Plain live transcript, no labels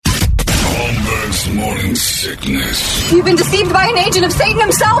Holmberg's Morning Sickness. You've been deceived by an agent of Satan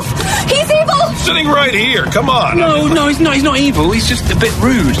himself. He's evil. Sitting right here. Come on. No, he's not. He's not evil. He's just a bit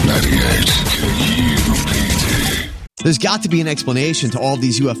rude. 98 KUPD. There's got to be an explanation to all of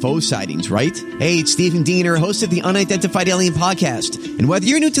these UFO sightings, right? Hey, it's Stephen Diener, host of the Unidentified Alien Podcast. And whether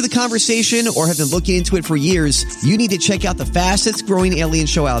you're new to the conversation or have been looking into it for years, you need to check out the fastest growing alien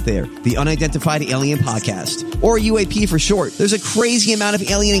show out there, the Unidentified Alien Podcast, or UAP for short. There's a crazy amount of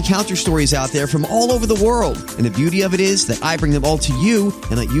alien encounter stories out there from all over the world. And the beauty of it is that I bring them all to you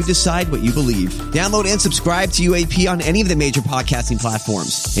and let you decide what you believe. Download and subscribe to UAP on any of the major podcasting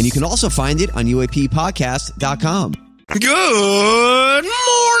platforms. And you can also find it on UAPpodcast.com. Good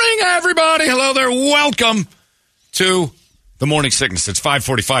morning, everybody. Hello there. Welcome to the Morning Sickness. It's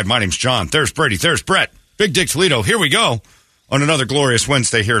 5:45. My name's John. There's Brady. There's Brett. Big Dick Toledo. Here we go on another glorious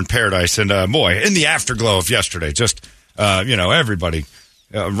Wednesday here in paradise. And, boy, in the afterglow of yesterday, just, everybody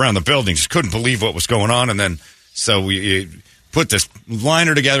around the building just couldn't believe what was going on. And then so we put this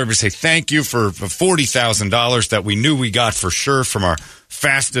liner together to say thank you for $40,000 that we knew we got for sure from our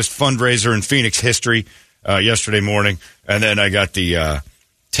fastest fundraiser in Phoenix history. Yesterday morning, and then I got the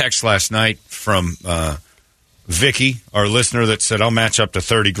text last night from Vicky, our listener, that said I'll match up to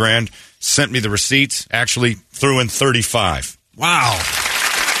 $30,000. Sent me the receipts. Actually, threw in 35. Wow,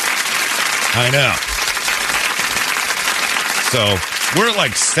 I know. So we're at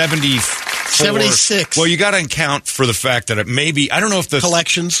like 76. Well, you got to account for the fact that it maybe I don't know if the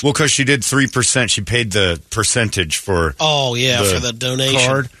collections. Well, because she did 3%, she paid the percentage for. Oh yeah, for the donation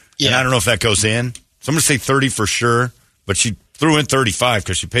card. Yeah, and I don't know if that goes in. So I'm going to say 30 for sure, but she threw in 35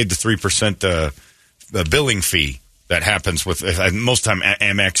 because she paid the 3% billing fee that happens with most time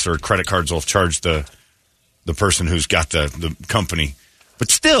Amex or credit cards will charge the person who's got the company.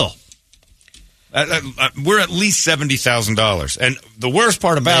 But still, we're at least $70,000. And the worst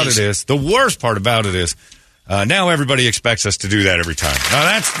part about it is, now everybody expects us to do that every time. Now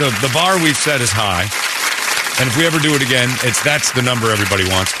that's the bar we've set is high, and if we ever do it again, that's the number everybody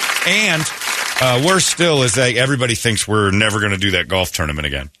wants. And worse still is that everybody thinks we're never going to do that golf tournament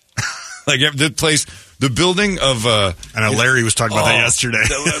again. Like the building of. I know Larry was talking about that yesterday.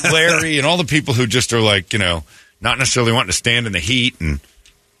 Larry and all the people who just are like, not necessarily wanting to stand in the heat, and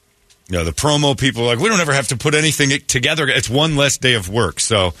the promo people are like, we don't ever have to put anything together. It's one less day of work,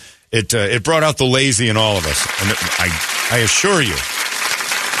 so it brought out the lazy in all of us, and I assure you,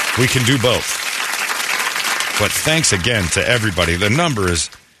 we can do both. But thanks again to everybody. The number is.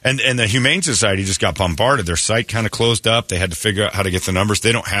 And the Humane Society just got bombarded. Their site kind of closed up. They had to figure out how to get the numbers.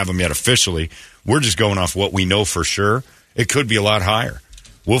 They don't have them yet officially. We're just going off what we know for sure. It could be a lot higher.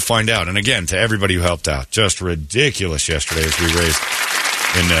 We'll find out. And again, to everybody who helped out, just ridiculous yesterday as we raised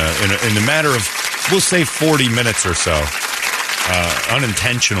in the matter of, we'll say 40 minutes or so,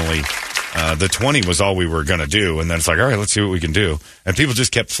 unintentionally. The 20 was all we were going to do. And then it's like, all right, let's see what we can do. And people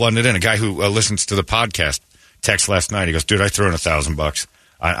just kept flooding it in. A guy who listens to the podcast text last night. He goes, dude, I threw in $1,000.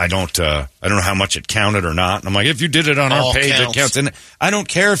 I don't know how much it counted or not. And I'm like, if you did it on our page, it counts. And I don't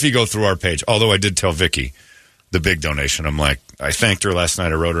care if you go through our page. Although I did tell Vicky the big donation. I'm like, I thanked her last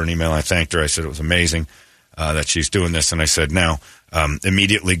night. I wrote her an email. I thanked her. I said it was amazing that she's doing this. And I said, now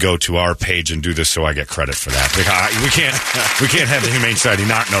immediately go to our page and do this so I get credit for that. Because we can't have the Humane Society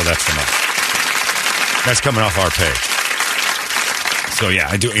not know that's from us. That's coming off our page. So yeah,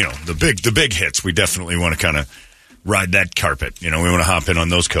 I do. The big hits. We definitely want to kind of ride that carpet. We want to hop in on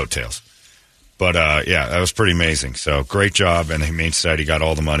those coattails. But, yeah, that was pretty amazing. So, great job, and the Humane Society got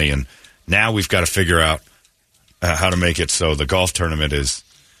all the money. And now we've got to figure out how to make it so the golf tournament is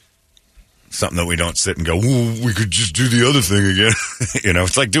something that we don't sit and go, ooh, we could just do the other thing again.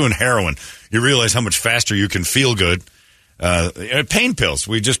 It's like doing heroin. You realize how much faster you can feel good. Pain pills.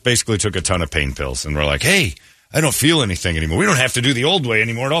 We just basically took a ton of pain pills, and we're like, hey, I don't feel anything anymore. We don't have to do the old way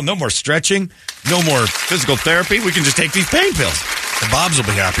anymore at all. No more stretching. No more physical therapy. We can just take these pain pills. The Bobs will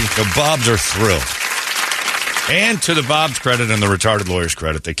be happy. The Bobs are thrilled. And to the Bobs' credit and the retarded lawyers'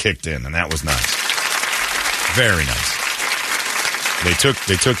 credit, they kicked in, and that was nice. Very nice. They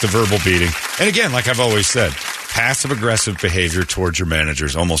took the verbal beating. And again, like I've always said, passive-aggressive behavior towards your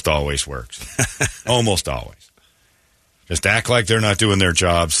managers almost always works. Almost always. Just act like they're not doing their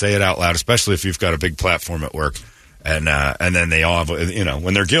job. Say it out loud, especially if you've got a big platform at work. And then they all have,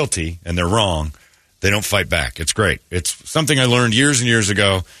 when they're guilty and they're wrong, they don't fight back. It's great. It's something I learned years and years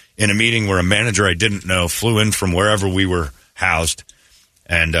ago in a meeting where a manager I didn't know flew in from wherever we were housed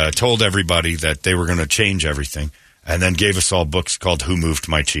and told everybody that they were going to change everything, and then gave us all books called Who Moved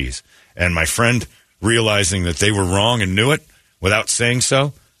My Cheese. And my friend, realizing that they were wrong and knew it without saying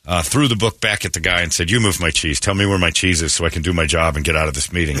so, threw the book back at the guy and said, "You move my cheese. Tell me where my cheese is so I can do my job and get out of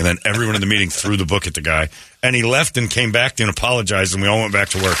this meeting." And then everyone in the meeting threw the book at the guy, and he left and came back and apologized, and we all went back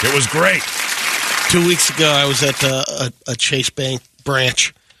to work. It was great. 2 weeks ago, I was at a Chase Bank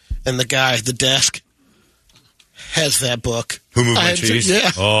branch, and the guy at the desk has that book. Who moved my cheese?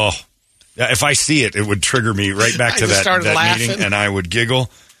 Yeah. Oh. Yeah, if I see it, it would trigger me right back to that meeting, and I would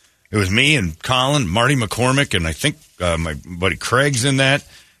giggle. It was me and Colin, Marty McCormick, and I think my buddy Craig's in that,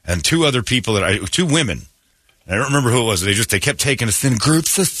 and two other people two women. I don't remember who it was. They kept taking us in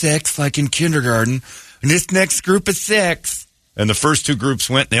groups of 6, like in kindergarten, and this next group of 6. And the first 2 groups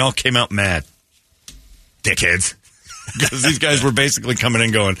went, and they all came out mad. Dickheads. Because these guys were basically coming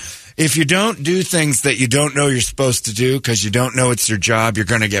in going, if you don't do things that you don't know you're supposed to do because you don't know it's your job, you're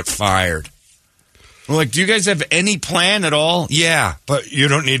going to get fired. We're like, do you guys have any plan at all? Yeah, but you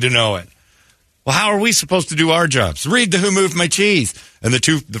don't need to know it. Well, how are we supposed to do our jobs? Read the Who Moved My Cheese. And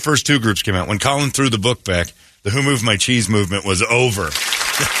the first 2 groups came out. When Colin threw the book back, the Who Moved My Cheese movement was over.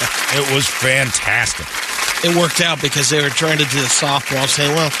 It was fantastic. It worked out because they were trying to do the softball,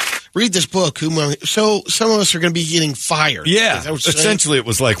 saying, well, read this book. So some of us are going to be getting fired. Yeah, essentially it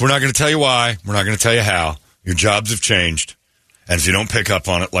was like, we're not going to tell you why. We're not going to tell you how. Your jobs have changed. And if you don't pick up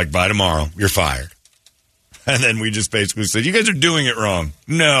on it, like by tomorrow, you're fired. And then we just basically said, you guys are doing it wrong.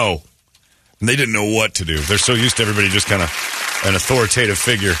 No. And they didn't know what to do. They're so used to everybody just kind of an authoritative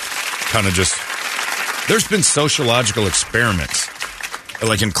figure kind of just. There's been sociological experiments,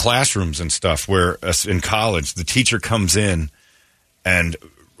 like in classrooms and stuff, where in college, the teacher comes in and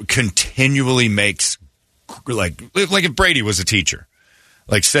continually makes, like if Brady was a teacher,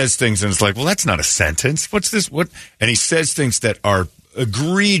 like says things and it's like, well, that's not a sentence. What's this? What? And he says things that are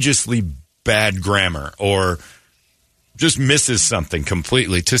egregiously bad grammar or just misses something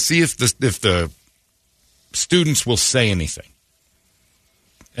completely to see if the students will say anything.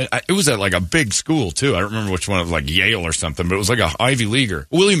 And it was at like a big school too. I don't remember which one. It was like Yale or something, but it was like a Ivy Leaguer.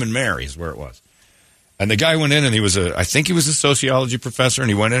 William and Mary is where it was. And the guy went in and I think he was a sociology professor, and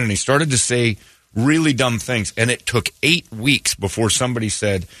he went in and he started to say really dumb things. And it took 8 weeks before somebody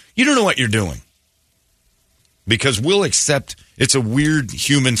said, you don't know what you're doing. Because we'll accept it's a weird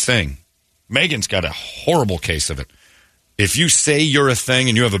human thing. Megan's got a horrible case of it. If you say you're a thing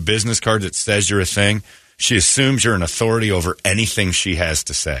and you have a business card that says you're a thing, she assumes you're an authority over anything she has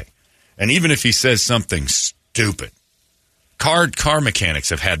to say. And even if he says something stupid, car mechanics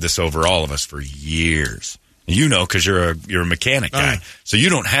have had this over all of us for years. You know, because you're a mechanic guy, so you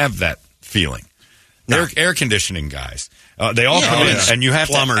don't have that feeling. No. Air conditioning guys, they all come in, and you have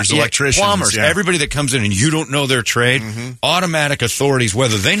plumbers, electricians, everybody that comes in and you don't know their trade, automatic authorities,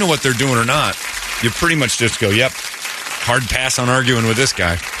 whether they know what they're doing or not. You pretty much just go, yep, hard pass on arguing with this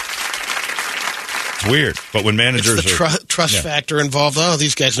guy. It's weird, but when managers it's the trust factor involved. Oh,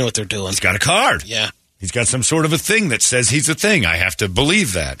 these guys know what they're doing. He's got a card. Yeah. He's got some sort of a thing that says he's a thing. I have to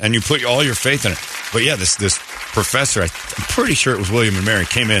believe that. And you put all your faith in it. But yeah, this professor, I'm pretty sure it was William and Mary,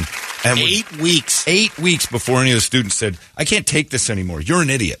 came in. And 8 weeks. 8 weeks before any of the students said, I can't take this anymore. You're an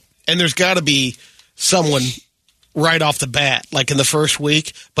idiot. And there's got to be someone right off the bat, like in the first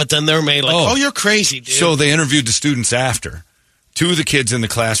week, but then they're made like, oh, you're crazy, dude. So they interviewed the students after. 2 of the kids in the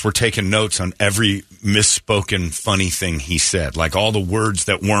class were taking notes on every misspoken funny thing he said, like all the words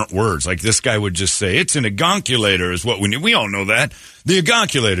that weren't words. Like this guy would just say, it's an agonculator is what we need. We all know that. The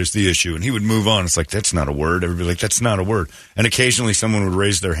agonculator's the issue. And he would move on. It's like, that's not a word. Everybody like, that's not a word. And occasionally someone would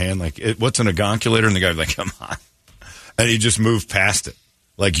raise their hand like, what's an agonculator? And the guy would be like, come on. And he just moved past it.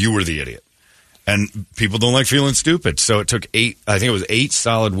 Like you were the idiot. And people don't like feeling stupid. So it took 8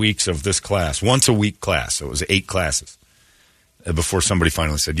 solid weeks of this class, once a week class. So it was 8 classes. Before somebody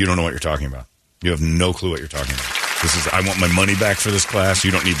finally said, you don't know what you're talking about. You have no clue what you're talking about. I want my money back for this class.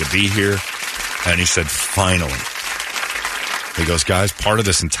 You don't need to be here. And he said, finally. He goes, guys, part of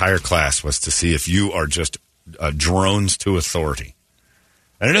this entire class was to see if you are just drones to authority.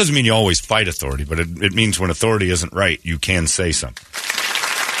 And it doesn't mean you always fight authority, but it means when authority isn't right, you can say something.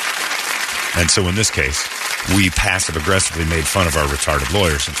 And so in this case, we passive-aggressively made fun of our retarded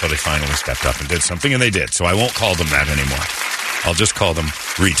lawyers until they finally stepped up and did something, and they did. So I won't call them that anymore. I'll just call them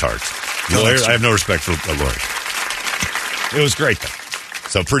retards. Lawyers, I have no respect for lawyers. It was great, though.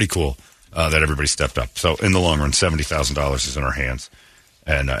 So pretty cool that everybody stepped up. So in the long run, $70,000 is in our hands,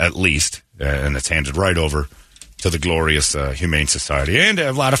 and at least, and it's handed right over to the glorious Humane Society. And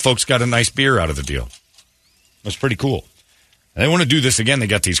a lot of folks got a nice beer out of the deal. That's pretty cool. And they want to do this again. They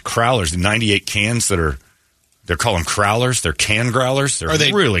got these crowlers, the 98 cans that are... They're calling crowlers. They're can growlers. They're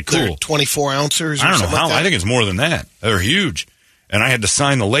really cool. They're 24 ounces? I don't know how. Like I think it's more than that. They're huge. And I had to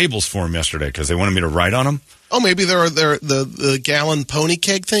sign the labels for them yesterday because they wanted me to write on them. Oh, maybe they're the gallon pony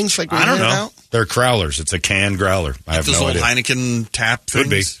keg things like we I don't know. Out? They're growlers. It's a canned growler. I have Those no old idea. Heineken tap Could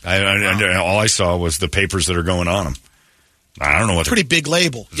be. things. All I saw was the papers that are going on them. I don't know what. Pretty big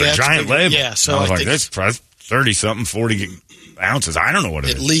label. It's a giant label. Yeah, so I was I like, think this price 30-something, 40 ounces. I don't know what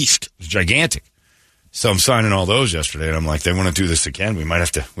it at is. least. It's gigantic. So I'm signing all those yesterday, and I'm like, they want to do this again. We might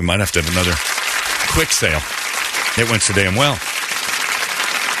have to have another quick sale. It went so damn well.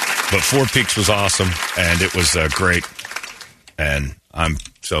 But Four Peaks was awesome, and it was great. And I'm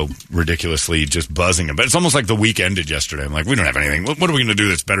so ridiculously just buzzing. But it's almost like the week ended yesterday. I'm like, we don't have anything. What are we going to do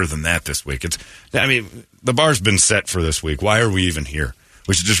that's better than that this week? The bar's been set for this week. Why are we even here?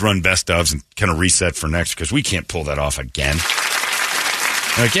 We should just run best ofs and kind of reset for next because we can't pull that off again.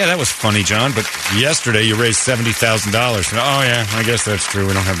 I'm like, yeah, that was funny, John, but yesterday you raised $70,000. Oh, yeah, I guess that's true.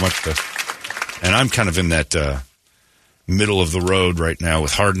 We don't have much to... And I'm kind of in that middle of the road right now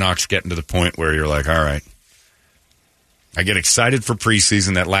with Hard Knocks getting to the point where you're like, all right. I get excited for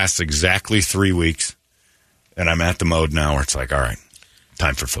preseason. That lasts exactly 3 weeks. And I'm at the mode now where it's like, all right,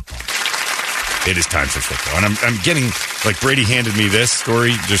 time for football. It is time for football. And I'm getting, like Brady handed me this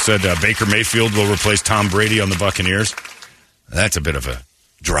story, just said Baker Mayfield will replace Tom Brady on the Buccaneers. That's a bit of a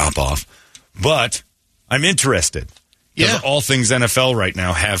drop-off. But I'm interested. Because all things NFL right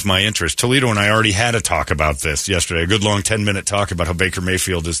now have my interest. Toledo and I already had a talk about this yesterday, a good long 10-minute talk about how Baker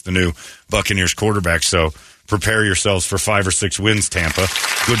Mayfield is the new Buccaneers quarterback. So prepare yourselves for 5 or 6 wins, Tampa.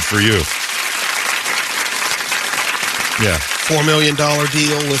 Good for you. Yeah. $4 million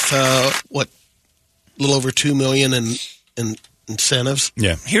deal with, a little over $2 million in incentives.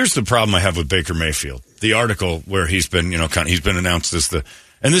 Yeah. Here's the problem I have with Baker Mayfield. The article where he's been, he's been announced as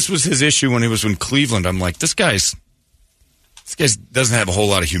and this was his issue when he was in Cleveland. I'm like, this guy doesn't have a whole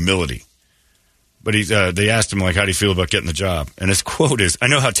lot of humility. But they asked him, like, how do you feel about getting the job? And his quote is, I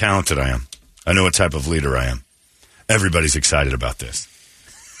know how talented I am. I know what type of leader I am. Everybody's excited about this.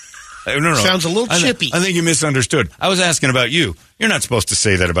 No. Sounds a little chippy. I think you misunderstood. I was asking about you. You're not supposed to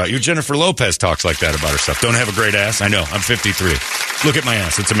say that about you. Jennifer Lopez talks like that about herself. Don't have a great ass? I know. I'm 53. Look at my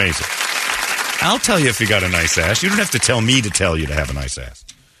ass. It's amazing. I'll tell you if you got a nice ass. You don't have to tell me to tell you to have a nice ass.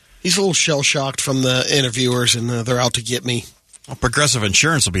 He's a little shell-shocked from the interviewers, and they're out to get me. Well, Progressive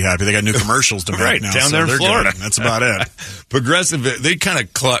Insurance will be happy. They got new commercials to make right, now. down so there in Florida. Good. That's about it. Progressive, they kind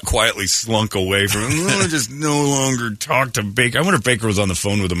of quietly slunk away from him. I just no longer talk to Baker. I wonder if Baker was on the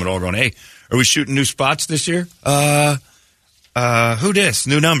phone with them at all going, hey, are we shooting new spots this year? Who dis?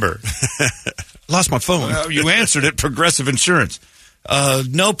 New number. Lost my phone. Well, you answered it, Progressive Insurance.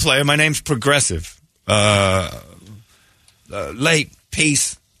 No play. My name's Progressive. Late.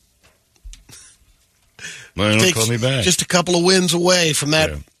 Peace. Well, don't call me back. Just a couple of wins away from that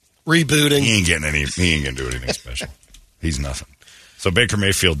rebooting. He ain't gonna do anything special. He's nothing. So Baker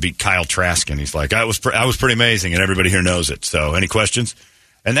Mayfield beat Kyle Trask, and he's like, I was pretty amazing, and everybody here knows it. So any questions?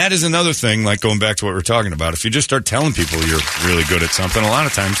 And that is another thing, like going back to what we're talking about. If you just start telling people you're really good at something, a lot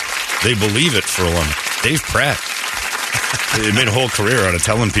of times they believe it for a long time. Dave Pratt, he made a whole career out of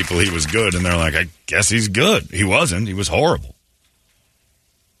telling people he was good, and they're like, I guess he's good. He wasn't. He was horrible.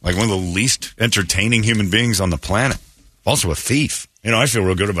 Like one of the least entertaining human beings on the planet. Also a thief. I feel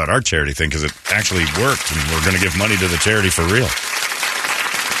real good about our charity thing because it actually worked, and we're going to give money to the charity for real.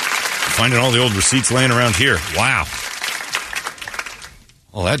 Finding all the old receipts laying around here. Wow.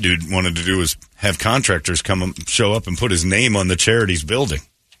 All that dude wanted to do was have contractors show up and put his name on the charity's building.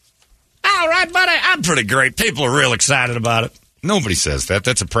 All right, buddy. I'm pretty great. People are real excited about it. Nobody says that.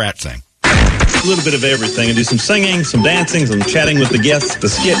 That's a Pratt thing. A little bit of everything. I do some singing, some dancing, some chatting with the guests, the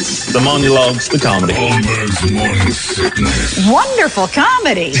skits, the monologues, the comedy. Holmberg's Morning Sickness. Wonderful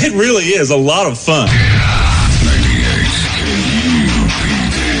comedy. It really is a lot of fun. 98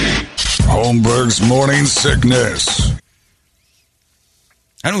 KUPD. Holmberg's Morning Sickness.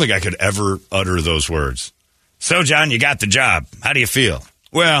 I don't think I could ever utter those words. So, John, you got the job. How do you feel?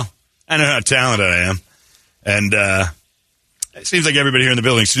 Well, I know how talented I am. And, it seems like everybody here in the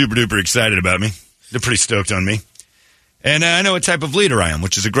building is super-duper excited about me. They're pretty stoked on me. And I know what type of leader I am,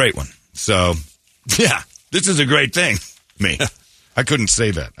 which is a great one. So, yeah, this is a great thing. Me. I couldn't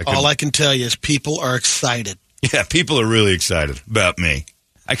say that. All I can tell you is people are excited. Yeah, people are really excited about me.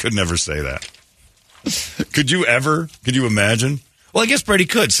 I could never say that. Could you imagine? Well, I guess Brady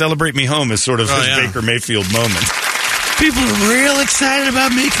could. Celebrate Me Home is sort of his Baker Mayfield moment. People are real excited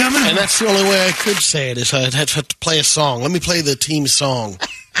about me coming. And that's the only way I could say it is I'd have to play a song. Let me play the team song.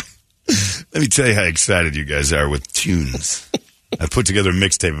 Let me tell you how excited you guys are with tunes. I put together a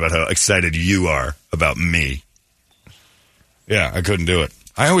mixtape about how excited you are about me. Yeah, I couldn't do it.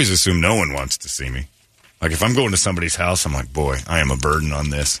 I always assume no one wants to see me. Like, if I'm going to somebody's house, I'm like, boy, I am a burden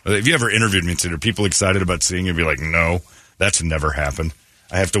on this. Have you ever interviewed me and said, are people excited about seeing you? Be like, no, that's never happened.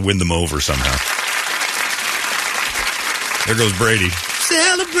 I have to win them over somehow. There goes Brady.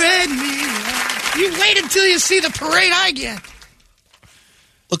 Celebrate me. You wait until you see the parade I get.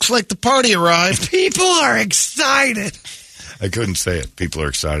 Looks like the party arrived. People are excited. I couldn't say it. People are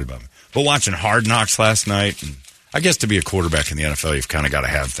excited about me. But watching Hard Knocks last night, and I guess to be a quarterback in the NFL, you've kind of got to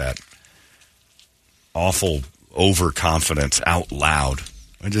have that awful overconfidence out loud.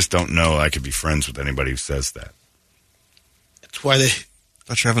 I just don't know I could be friends with anybody who says that. That's why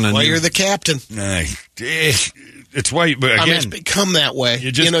you're the captain. It's why, but again, it's become that way.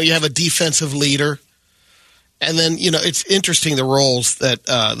 You have a defensive leader, and then it's interesting the roles that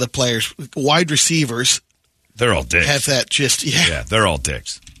the players, wide receivers, they're all dicks. Have that yeah, they're all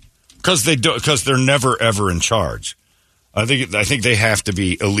dicks because they're never ever in charge. I think they have to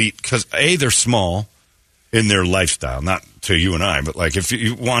be elite because they're small in their lifestyle, not to you and I, but like if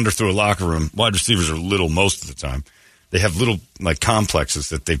you wander through a locker room, wide receivers are little most of the time. They have little like complexes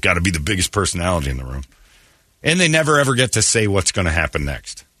that they've got to be the biggest personality in the room. And they never ever get to say what's going to happen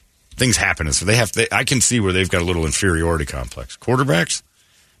next. Things happen, so I can see where they've got a little inferiority complex. Quarterbacks,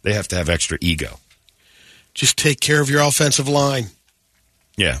 they have to have extra ego. Just take care of your offensive line.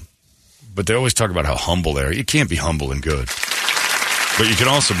 Yeah. But they always talk about how humble they are. You can't be humble and good. But you can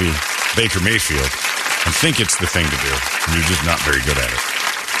also be Baker Mayfield and think it's the thing to do, and you're just not very good at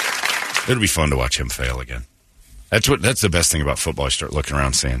it. It'll be fun to watch him fail again. That's the best thing about football. I start looking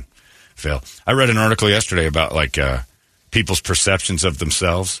around saying, fail. I read an article yesterday about like people's perceptions of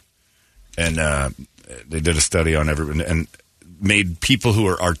themselves, and they did a study on everyone and made people who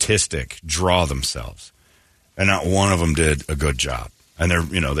are artistic draw themselves, and not one of them did a good job. And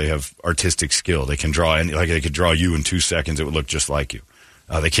they have artistic skill. They can draw they could draw you in 2 seconds. It would look just like you.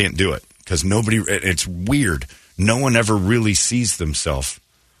 They can't do it because it's weird. No one ever really sees themselves.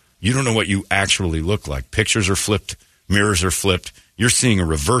 You don't know what you actually look like. Pictures are flipped. Mirrors are flipped. You're seeing a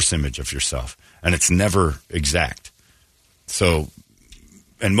reverse image of yourself, and it's never exact. So,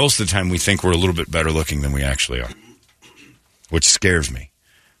 and most of the time we think we're a little bit better looking than we actually are, which scares me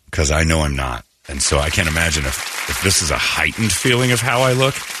because I know I'm not. And so I can't imagine if this is a heightened feeling of how I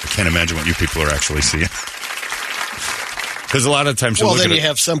look, I can't imagine what you people are actually seeing. Because a lot of times you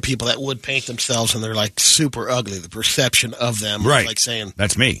have some people that would paint themselves and they're like super ugly. The perception of them, right? Like saying,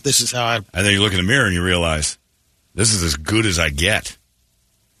 "That's me. This is how I." And then you look in the mirror and you realize this is as good as I get,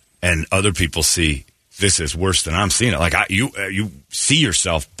 and other people see this is worse than I'm seeing it. Like you see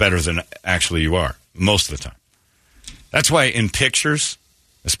yourself better than actually you are most of the time. That's why in pictures,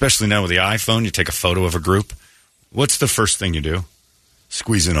 especially now with the iPhone, you take a photo of a group. What's the first thing you do?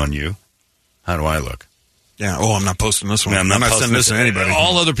 Squeeze in on you. How do I look? Yeah. Oh, I'm not posting this one. I'm not sending this to anybody.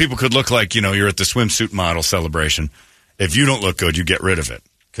 All other people could look like, you're at the swimsuit model celebration. If you don't look good, you get rid of it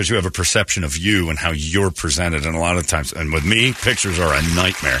because you have a perception of you and how you're presented. And a lot of times, and with me, pictures are a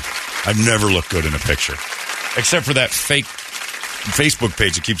nightmare. I've never looked good in a picture, except for that fake Facebook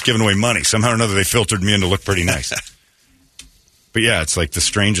page that keeps giving away money. Somehow or another, they filtered me in to look pretty nice. But yeah, it's like the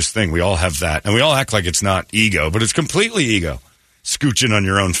strangest thing. We all have that. And we all act like it's not ego, but it's completely ego. Scooch in on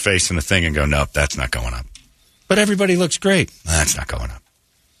your own face in a thing and go, nope, that's not going up. But everybody looks great. That's not going up.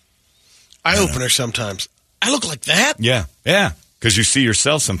 Eye-opener sometimes. I look like that? Yeah. Because you see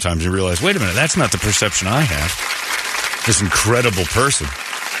yourself sometimes and you realize, wait a minute, that's not the perception I have. This incredible person.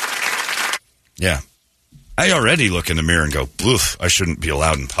 Yeah. I already look in the mirror and go, bloof, I shouldn't be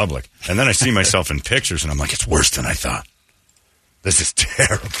allowed in public. And then I see myself in pictures and I'm like, it's worse than I thought. This is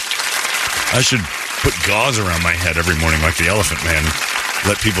terrible. I should put gauze around my head every morning like the Elephant Man and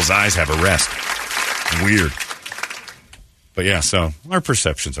let people's eyes have a rest. Weird. But yeah, so our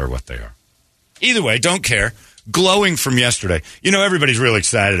perceptions are what they are. Either way, don't care. Glowing from yesterday. Everybody's real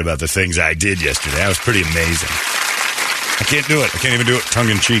excited about the things I did yesterday. That was pretty amazing. I can't do it. I can't even do it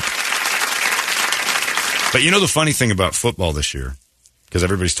tongue-in-cheek. But the funny thing about football this year, because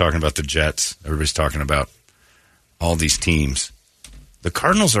everybody's talking about the Jets, everybody's talking about all these teams, the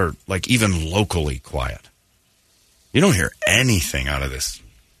Cardinals are, like, even locally quiet. You don't hear anything out of this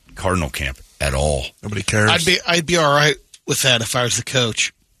Cardinal camp at all. Nobody cares. I'd be all right with that if I was the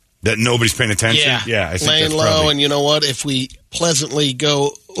coach. That nobody's paying attention? Yeah, I think laying that's low, probably... and you know what? If we pleasantly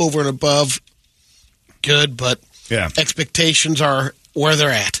go over and above, good, but expectations are where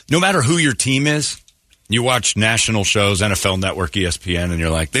they're at. No matter who your team is, you watch national shows, NFL Network, ESPN, and you're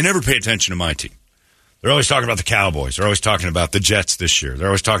like, they never pay attention to my team. They're always talking about the Cowboys. They're always talking about the Jets this year. They're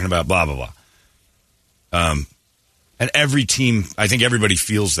always talking about blah, blah, blah. And every team, I think everybody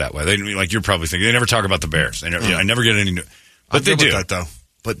feels that way. Like you're probably thinking, they never talk about the Bears. I never get any new. But they do. That, though.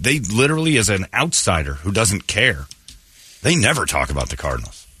 But they literally, as an outsider who doesn't care, they never talk about the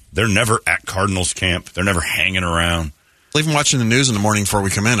Cardinals. They're never at Cardinals camp. They're never hanging around. Even watching the news in the morning before we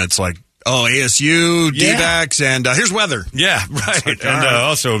come in, it's like, oh, ASU, D-backs, and here's weather. Yeah, right. Like, and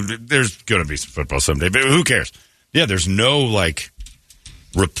also, there's going to be some football someday, but who cares? Yeah, there's no,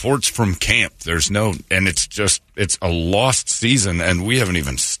 reports from camp. There's no, and it's a lost season, and we haven't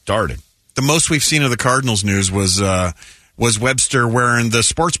even started. The most we've seen of the Cardinals news was Webster wearing the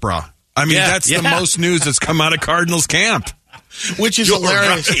sports bra. I mean, that's the most news that's come out of Cardinals camp. Which is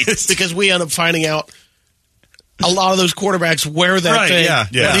hilarious because we end up finding out a lot of those quarterbacks wear that thing.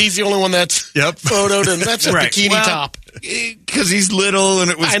 Yeah. But he's the only one that's photoed, and that's a bikini top. Because he's little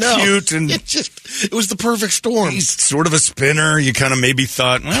and it was cute. And it was the perfect storm. He's sort of a spinner. You kind of maybe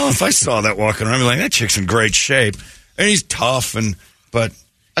thought, well, if I saw that walking around, I'd be like, that chick's in great shape. And he's tough. But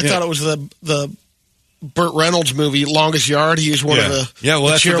I thought it was the Burt Reynolds movie, Longest Yard. He was one of the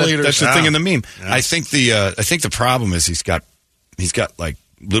cheerleaders. That's the thing in the meme. Yeah. I think the problem is he's got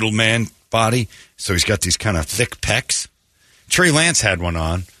little man body, so he's got these kind of thick pecs. Trey Lance had one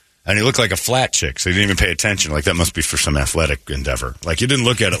on, and he looked like a flat chick, so he didn't even pay attention. Like, that must be for some athletic endeavor. Like, you didn't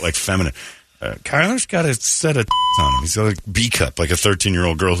look at it like feminine. Kyler's got a set of on him. He's got a B-cup, like a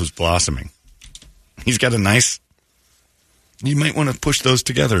 13-year-old girl who's blossoming. He's got a nice... You might want to push those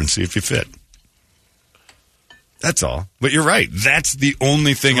together and see if you fit. That's all. But you're right. That's the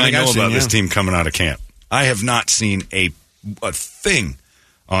only thing I know about this team coming out of camp. I have not seen a thing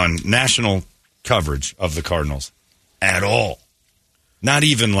on national coverage of the Cardinals at all. Not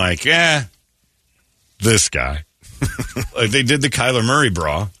even this guy. Like they did the Kyler Murray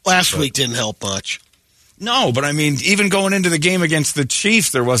bra. Last week didn't help much. No, but I mean, even going into the game against the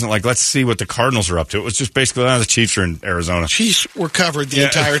Chiefs, there wasn't let's see what the Cardinals are up to. It was just basically, the Chiefs are in Arizona. Chiefs were covered the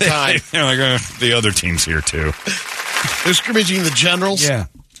entire time. The other team's here, too. They're scrimmaging the Generals. Yeah.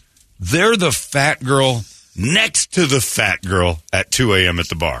 They're the fat girl next to the fat girl at 2 a.m. at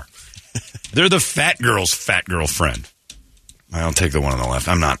the bar. They're the fat girl's fat girl friend. I'll take the one on the left.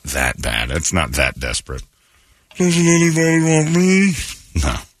 I'm not that bad. It's not that desperate. Doesn't anybody want me?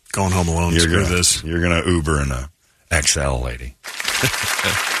 No. Going home alone. You're going to Uber in a XL, lady.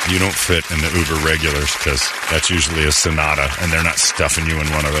 You don't fit in the Uber regulars because that's usually a Sonata, and they're not stuffing you in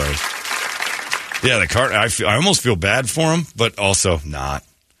one of those. Yeah, the car. I almost feel bad for them, but also not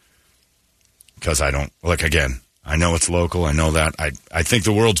because I don't. Again, I know it's local. I know that. I think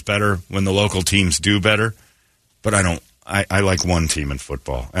the world's better when the local teams do better, but I don't. I like one team in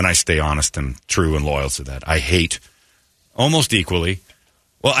football, and I stay honest and true and loyal to that. I hate almost equally.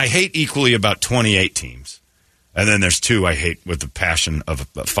 Well, I hate equally about 28 teams. And then there's two I hate with the passion of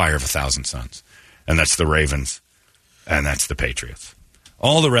a fire of 1,000 suns. And that's the Ravens, and that's the Patriots.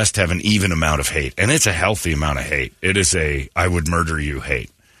 All the rest have an even amount of hate, and it's a healthy amount of hate. It is I would murder you hate.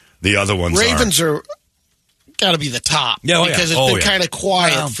 The other ones Ravens are got to be the top because it's been kind of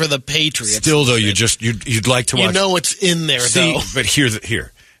quiet for the Patriots. Still, though, you'd like to watch. You know it's in there, though. But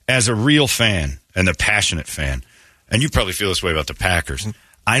here, as a real fan and a passionate fan, and you probably feel this way about the Packers,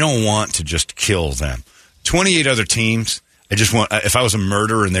 I don't want to just kill them. 28 other teams, I just want, if I was a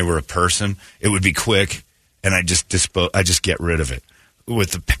murderer and they were a person, it would be quick, and I just get rid of it.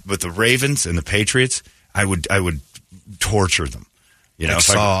 With the Ravens and the Patriots, I would torture them. You know,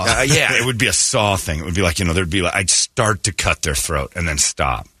 it would be a Saw thing. It would be I'd start to cut their throat and then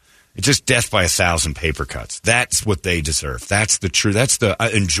stop. It's just death by 1,000 paper cuts. That's what they deserve. That's the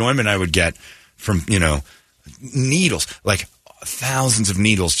enjoyment I would get from, needles, thousands of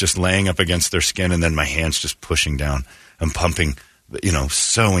needles just laying up against their skin, and then my hands just pushing down and pumping,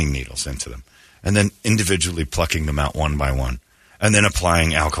 sewing needles into them, and then individually plucking them out one by one, and then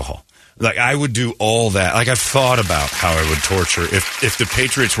applying alcohol. I would do all that. I've thought about how I would torture if the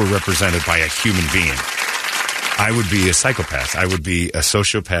Patriots were represented by a human being. I would be a psychopath. I would be a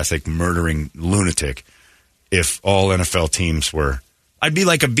sociopathic, murdering lunatic if all NFL teams were. I'd be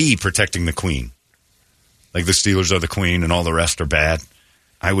like a bee protecting the queen. Like the Steelers are the queen and all the rest are bad.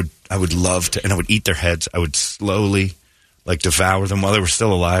 I would love to, and I would eat their heads. I would slowly, devour them while they were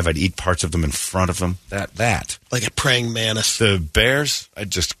still alive. I'd eat parts of them in front of them. That. Like a praying mantis. The Bears,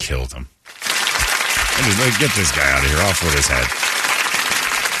 I'd just kill them. Get this guy out of here, off with his head.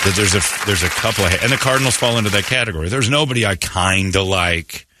 There's a couple of, and the Cardinals fall into that category. There's nobody I kind of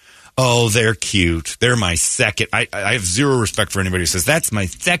like. Oh, they're cute. They're my second. I have zero respect for anybody who says, that's my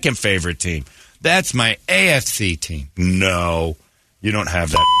second favorite team. That's my AFC team. No, you don't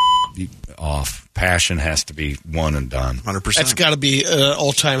have that. off. Passion has to be one and done. 100%. That's got to be an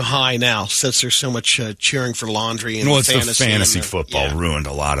all-time high now, since there's so much cheering for laundry and it's fantasy. the fantasy football ruined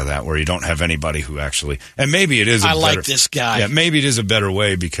a lot of that, where you don't have anybody who actually. And maybe it is. Like this guy. Yeah, maybe it is a better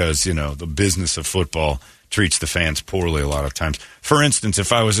way because the business of football treats the fans poorly a lot of times. For instance,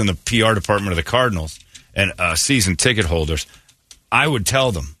 if I was in the PR department of the Cardinals and season ticket holders, I would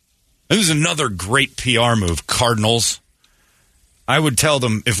tell them. This is another great PR move, Cardinals. I would tell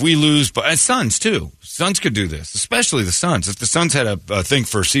them if we lose, and Suns too. Suns could do this, especially the Suns. If the Suns had a thing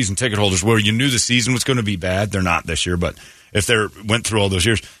for season ticket holders where you knew the season was going to be bad, they're not this year, but if they went through all those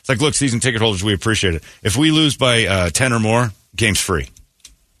years, it's like, look, season ticket holders, we appreciate it. If we lose by 10 or more, game's free.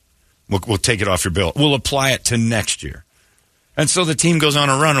 We'll take it off your bill. We'll apply it to next year. And so the team goes on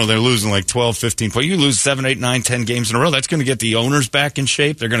a run where they're losing like 12, 15 points. You lose 7, 8, 9, 10 games in a row. That's going to get the owners back in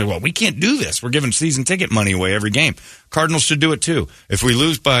shape. They're going to, we can't do this. We're giving season ticket money away every game. Cardinals should do it too. If we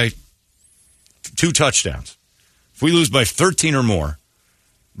lose by 2 touchdowns, if we lose by 13 or more,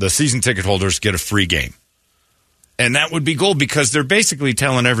 the season ticket holders get a free game. And that would be gold because they're basically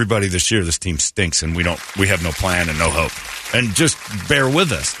telling everybody this year this team stinks and we have no plan and no hope. And just bear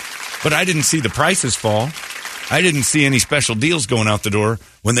with us. But I didn't see the prices fall. I didn't see any special deals going out the door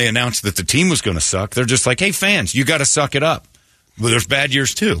when they announced that the team was going to suck. They're just like, hey, fans, you got to suck it up. Well, there's bad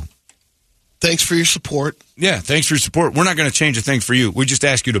years, too. Thanks for your support. Yeah, thanks for your support. We're not going to change a thing for you. We just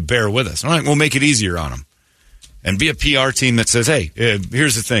ask you to bear with us. All right, we'll make it easier on them. And be a PR team that says, hey,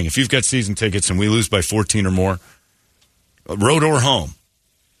 here's the thing. If you've got season tickets and we lose by 14 or more, road or home,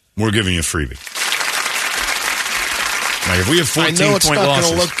 we're giving you a freebie. Like if we have 14 I know it's point not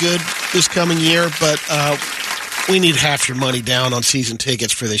losses, going to look good this coming year, but we need half your money down on season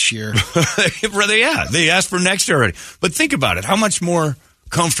tickets for this year. Yeah, they asked for next year already. But think about it. How much more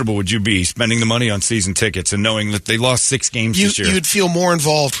comfortable would you be spending the money on season tickets and knowing that they lost 6 games this year? You'd feel more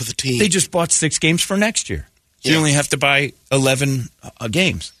involved with the team. They just bought 6 games for next year. So you only have to buy 11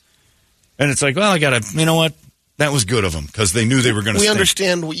 games. And it's like, well, I got to, you know what? That was good of them because they knew they were going to We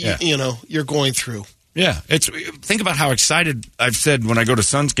understand what you're going through. Yeah, think about how excited I've said when I go to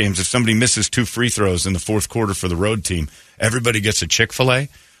Suns games. If somebody misses 2 free throws in the fourth quarter for the road team, everybody gets a Chick-fil-A.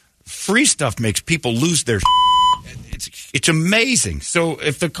 Free stuff makes people lose their. It's amazing. So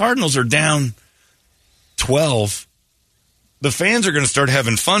if the Cardinals are down 12, the fans are going to start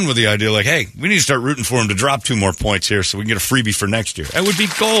having fun with the idea, like, hey, we need to start rooting for them to drop 2 more points here so we can get a freebie for next year. That would be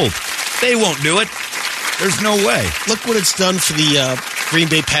gold. They won't do it. There's no way. Look what it's done for the Green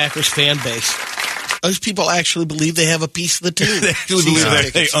Bay Packers fan base. Those people actually believe they have a piece of the team. They actually believe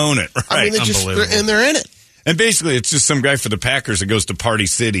that they own it. Right. I mean, they're in it. And basically, it's just some guy for the Packers that goes to Party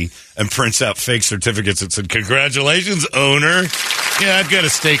City and prints out fake certificates that said, congratulations, owner. Yeah, I've got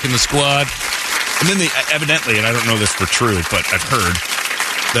a stake in the squad. And then they evidently, and I don't know this for true, but I've heard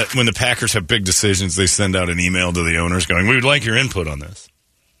that when the Packers have big decisions, they send out an email to the owners going, we would like your input on this.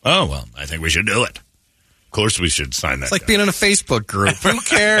 Oh, well, I think we should do it. Of course we should sign that. It's like being in a Facebook group. Who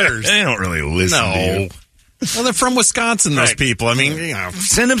cares? They don't really listen to you. Well, they're from Wisconsin, those people. I mean,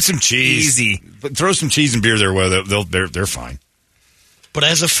 send them some cheese. Easy. But throw some cheese and beer their way. They're fine. But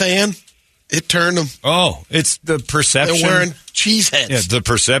as a fan, it turned them. Oh, it's the perception. They're wearing cheese heads. Yeah, the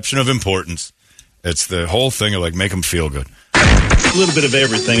perception of importance. It's the whole thing of like make them feel good. A little bit of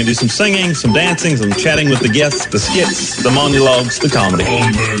everything. I do some singing, some dancing, some chatting with the guests, the skits, the monologues, the comedy.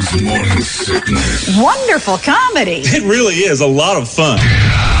 Holmberg's Morning Sickness. Wonderful comedy. It really is a lot of fun.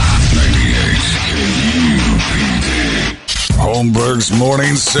 98 Holmberg's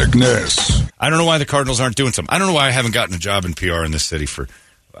Morning Sickness. I don't know why the Cardinals aren't doing something. I don't know why I haven't gotten a job in PR in this city for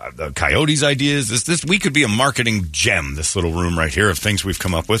the Coyotes' ideas. This we could be a marketing gem, this little room right here, of things we've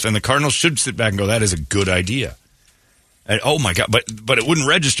come up with. And the Cardinals should sit back and go, that is a good idea. And, oh, my God. But it wouldn't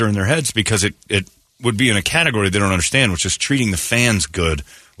register in their heads because it would be in a category they don't understand, which is treating the fans good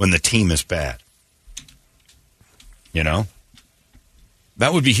when the team is bad. You know?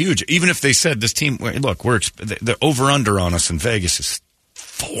 That would be huge. Even if they said this team, look, the over-under on us in Vegas is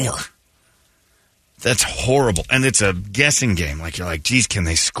 4. That's horrible. And it's a guessing game. Like, you're like, geez, can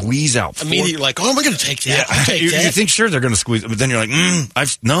they squeeze out 4? Immediately, like, oh, am I going to take that? Yeah, I'll take that. You think, sure, they're going to squeeze it. But then you're like,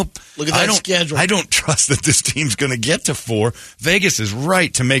 nope. Look at that schedule. I don't trust that this team's going to get to 4. Vegas is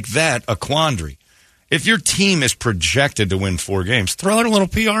right to make that a quandary. If your team is projected to win 4 games, throw out a little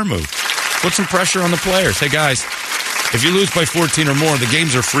PR move. Put some pressure on the players. Hey, guys, if you lose by 14 or more, the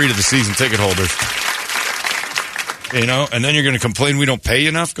games are free to the season ticket holders. You know, and then you're going to complain we don't pay you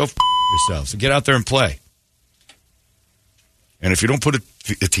enough? Go yourselves. Get out there and play. And if you don't put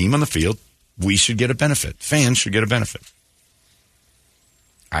a team on the field, we should get a benefit. Fans should get a benefit.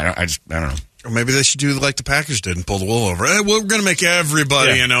 I don't know. Or maybe they should do like the Packers did and pull the wool over. Hey, we're going to make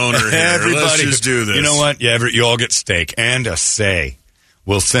everybody an owner here. Everybody. Let's just do this. You know what? Yeah, you all get steak and a say.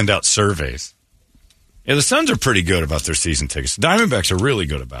 We'll send out surveys. Yeah, the Suns are pretty good about their season tickets. The Diamondbacks are really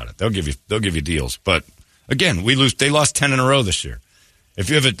good about it. They'll give you deals. But again, they lost 10 in a row this year. If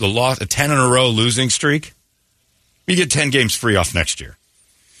you have a 10 in a row losing streak, you get 10 games free off next year.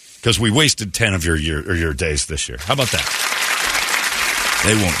 Because we wasted 10 of your days this year. How about that?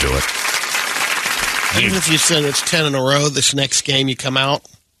 They won't do it. Even if you said it's 10 in a row, this next game you come out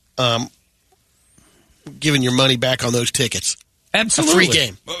giving your money back on those tickets. Absolutely. A free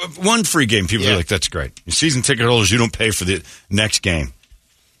game. One free game. People are like, that's great. Your season ticket holders, you don't pay for the next game.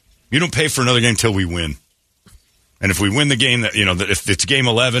 You don't pay for another game until we win. And if we win the game, that if it's game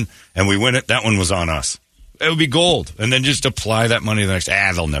 11 and we win it, that one was on us. It would be gold. And then just apply that money to the next.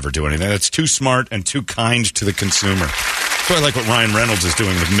 They'll never do anything. That's too smart and too kind to the consumer. That's why I like what Ryan Reynolds is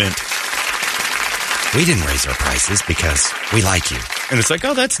doing with Mint. We didn't raise our prices because we like you. And it's like,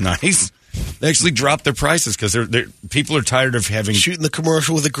 oh, that's nice. They actually dropped their prices because people are tired of having... shooting the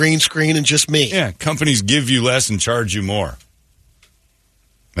commercial with a green screen and just me. Yeah, companies give you less and charge you more.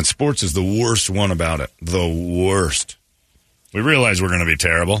 And sports is the worst one about it. The worst. We realize we're going to be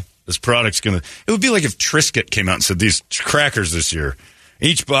terrible. This product's going to... It would be like if Triscuit came out and said, these crackers this year,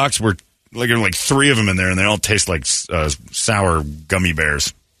 each box were like 3 of them in there, and they all taste like sour gummy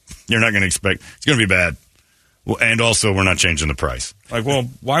bears. You're not going to expect... It's going to be bad. Well, and also, we're not changing the price. Like, well,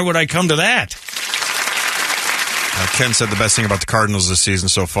 why would I come to that? Ken said the best thing about the Cardinals this season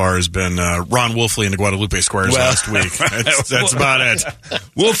so far has been Ron Wolfley in the Guadalupe Squares last week. That's about it.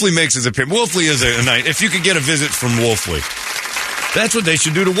 Wolfley makes his appearance. Wolfley is a night. If you could get a visit from Wolfley, that's what they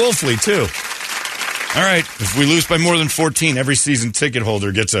should do to Wolfley, too. All right. If we lose by more than 14, every season ticket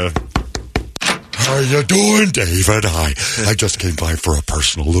holder gets a... How you doing, David? I just came by for a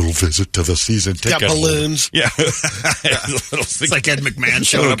personal little visit to the season ticket. Got balloons. Yeah. It's like Ed McMahon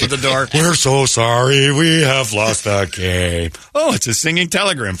showing up at the door. We're so sorry. We have lost the game. Oh, it's a singing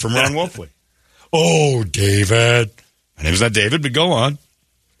telegram from Ron Wolfley. Oh, David. My name's not David, but go on.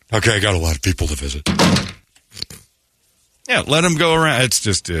 Okay, I got a lot of people to visit. Yeah, let him go around. It's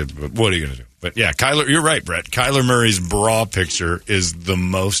just, what are you going to do? But yeah, Kyler, you're right, Brett. Kyler Murray's bra picture is the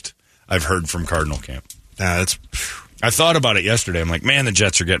most I've heard from Cardinal camp. I thought about it yesterday. I'm like, man, the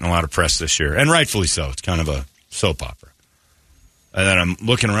Jets are getting a lot of press this year, and rightfully so. It's kind of a soap opera. And then I'm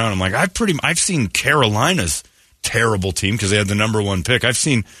looking around. I'm like, I've seen Carolina's terrible team because they had the number 1 pick. I've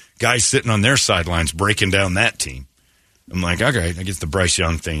seen guys sitting on their sidelines breaking down that team. I'm like, okay, I guess the Bryce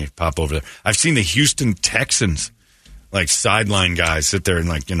Young thing pop over there. I've seen the Houston Texans, like sideline guys, sit there and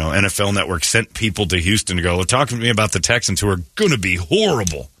NFL Network sent people to Houston to go, well, talk to me about the Texans who are going to be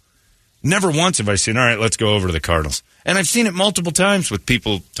horrible. Never once have I seen, all right, let's go over to the Cardinals. And I've seen it multiple times with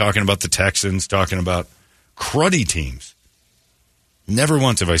people talking about the Texans, talking about cruddy teams. Never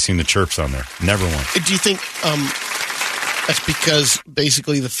once have I seen the chirps on there. Never once. Do you think that's because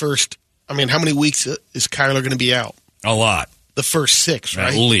basically the first, how many weeks is Kyler going to be out? A lot. The first 6,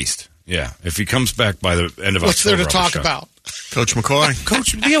 right? At least, yeah. If he comes back by the end of What's October. What's there to talk about? Coach McCoy.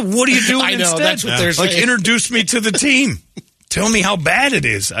 Coach, what are you doing I know, instead? that's what they're saying. Introduce me to the team. Tell me how bad it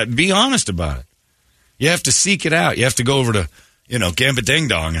is. Be honest about it. You have to seek it out. You have to go over to, Gamba Ding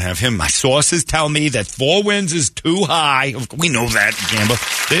Dong and have him. My sources tell me that 4 wins is too high. We know that, Gamba.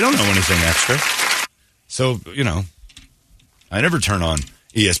 They don't know anything extra. So, I never turn on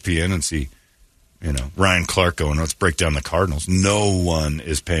ESPN and see, Ryan Clark going, let's break down the Cardinals. No one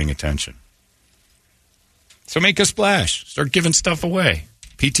is paying attention. So make a splash. Start giving stuff away.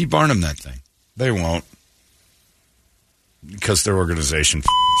 P.T. Barnum that thing. They won't. Because their organization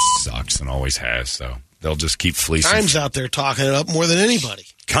sucks and always has, so they'll just keep fleecing. Keim's out there talking it up more than anybody.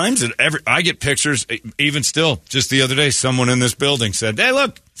 Keim's I get pictures, even still, just the other day, someone in this building said, hey,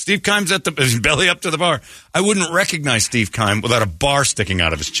 look, Steve Keim's at his belly up to the bar. I wouldn't recognize Steve Keim without a bar sticking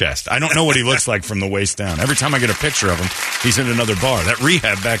out of his chest. I don't know what he looks like from the waist down. Every time I get a picture of him, he's in another bar. That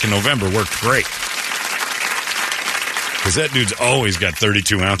rehab back in November worked great. Because that dude's always got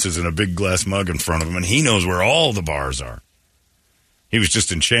 32 ounces in a big glass mug in front of him, and he knows where all the bars are. He was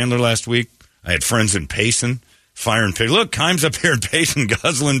just in Chandler last week. I had friends in Payson, firing pig. Look, Keim's up here in Payson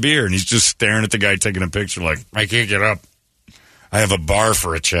guzzling beer, and he's just staring at the guy taking a picture like, I can't get up. I have a bar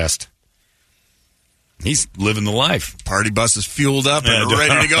for a chest. He's living the life. Party bus is fueled up and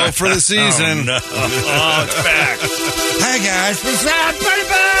ready to go for the season. Oh, no. It's back. Hey, guys. What's up, Party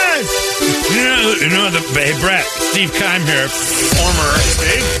bus? Hey, Brett, Steve Keim here,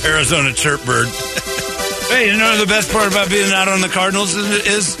 former Arizona Chirp Bird. Hey, the best part about being out on the Cardinals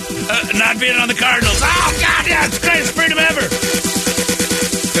is not being on the Cardinals. Oh, God, yeah, it's the greatest freedom ever.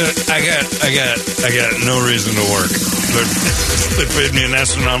 I got no reason to work. They paid me an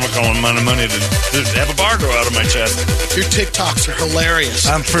astronomical amount of money to have a bar go out of my chest. Your TikToks are hilarious.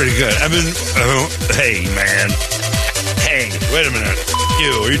 I'm pretty good. I've been. Hey, man. Hey, wait a minute.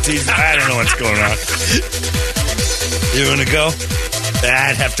 Are you teasing? I don't know what's going on. You want to go?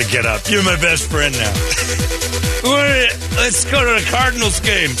 I'd have to get up. You're my best friend now. Let's go to the Cardinals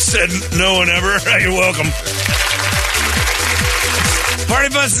game. Said no one ever. You're welcome. Party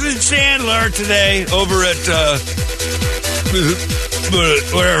bus in Chandler today over at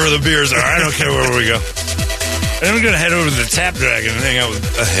wherever the beers are. I don't care where we go. And I'm going to head over to the Tap Dragon and hang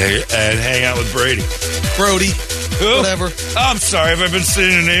out with Brady. Brody. Who? Whatever. Oh, I'm sorry. Have I been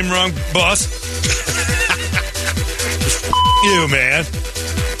saying your name wrong, boss? You, man.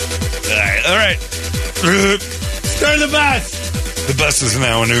 All right. Start the bus. The bus is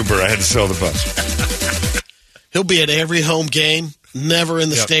now an Uber. I had to sell the bus. He'll be at every home game. Never in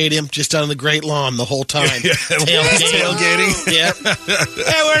the stadium, just on the great lawn the whole time. Tailgating. Yep.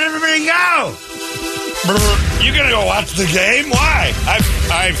 Hey, where'd everybody go? You gonna go watch the game? Why?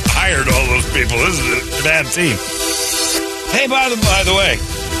 I've hired all those people. This is a bad team. Hey, by the way,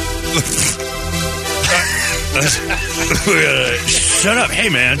 shut up. Hey,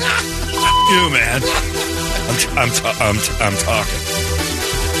 man. You, man. I'm talking.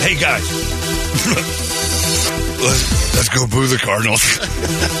 Hey, guys. Let's go boo the Cardinals.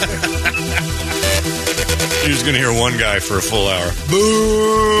 You're just going to hear one guy for a full hour.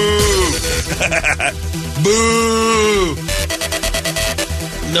 Boo! Boo!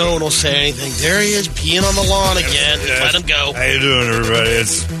 No one will say anything. There he is, peeing on the lawn again. Let him go. How you doing, everybody?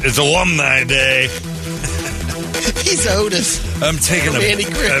 It's Alumni Day. He's Otis. I'm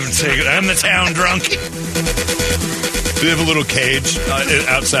the town drunk. We have a little cage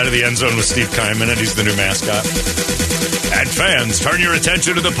outside of the end zone with Steve Keim in it. He's the new mascot. And fans, turn your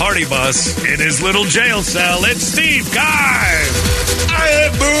attention to the party bus. In his little jail cell, it's Steve Keim.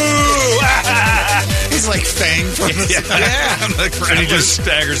 Boo! He's like Fang from the And he just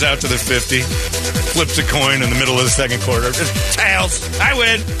staggers out to the 50, flips a coin in the middle of the second quarter. Just tails. I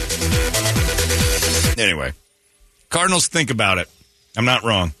win. Anyway, Cardinals, think about it. I'm not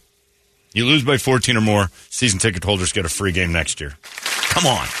wrong. You lose by 14 or more, season ticket holders get a free game next year. Come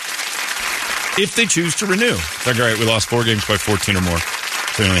on. If they choose to renew. It's like, all right, we lost 4 games by 14 or more,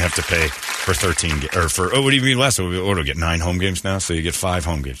 so you only have to pay for 13, or for, what do you mean less? We'll get 9 home games now, so you get 5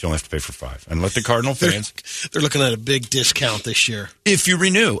 home games. You only have to pay for 5. And let the Cardinal fans. They're looking at a big discount this year. If you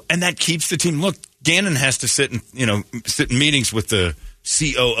renew, and that keeps the team. Look, Gannon has to sit in meetings with the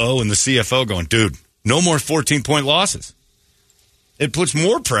COO and the CFO going, dude, no more 14-point losses. It puts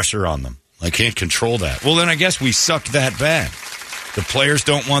more pressure on them. I can't control that. Well, then I guess we sucked that bad. The players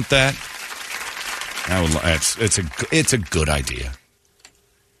don't want that. It's a good idea.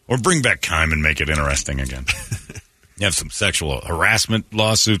 Or bring back Keim and make it interesting again. You have some sexual harassment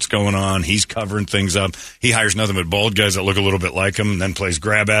lawsuits going on. He's covering things up. He hires nothing but bald guys that look a little bit like him, and then plays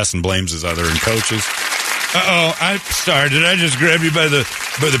grab ass and blames his other coaches. Uh-oh, I'm sorry. Did I just grab you by the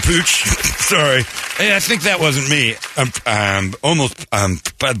pooch? Sorry. Hey, I think that wasn't me. I'm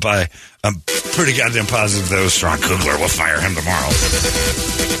pretty goddamn positive that was Sean Kugler. We'll fire him tomorrow.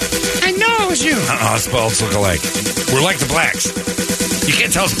 I know it was you. Us balls look alike. We're like the blacks. You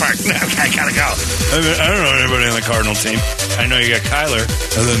can't tell us apart. I gotta go. I don't know anybody on the Cardinal team. I know you got Kyler,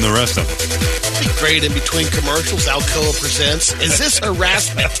 and then the rest of them. Great in between commercials, Alcoa presents, Is This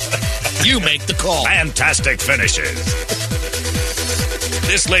Harassment? You make the call. Fantastic finishes.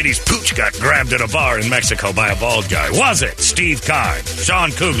 This lady's pooch got grabbed at a bar in Mexico by a bald guy. Was it Steve Keim,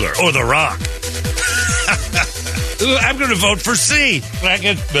 Sean Kugler, or The Rock? I'm going to vote for C. That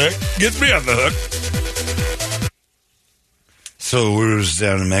gets me on the hook. So we were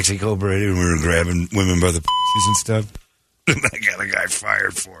down in Mexico, Brady, and we were grabbing women by the pussies and stuff. And I got a guy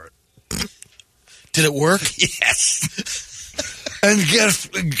fired for it. Did it work? Yes. And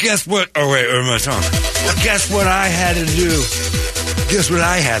guess what? Oh, wait, where am I talking? Guess what I had to do?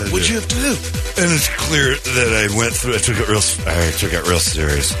 What'd you have to do? And it's clear that I went through. I took it real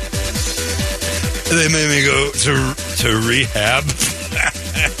serious. They made me go to rehab.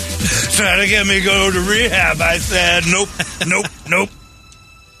 Trying to get me to go to rehab. I said, nope.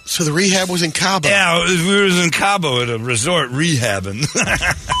 So the rehab was in Cabo? Yeah, we was in Cabo at a resort rehabbing.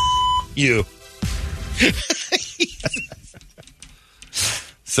 You.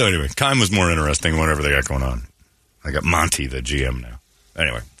 So anyway, Keim was more interesting whatever they got going on. I got Monty, the GM now.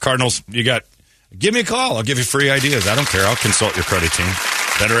 Anyway, Cardinals, give me a call. I'll give you free ideas. I don't care. I'll consult your credit team.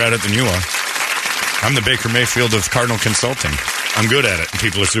 Better at it than you are. I'm the Baker Mayfield of Cardinal Consulting. I'm good at it, and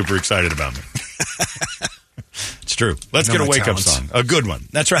people are super excited about me. It's true. true. Let's get a wake-up song. A good one.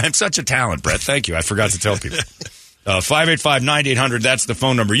 That's right. I'm such a talent, Brett. Thank you. I forgot to tell people. 585-9800, that's the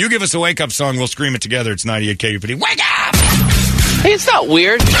phone number. You give us a wake-up song, we'll scream it together. It's 98 KUPD. Wake up! Hey, it's not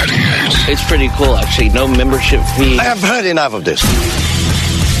weird. It's pretty cool, actually. No membership fee. I have heard enough of this.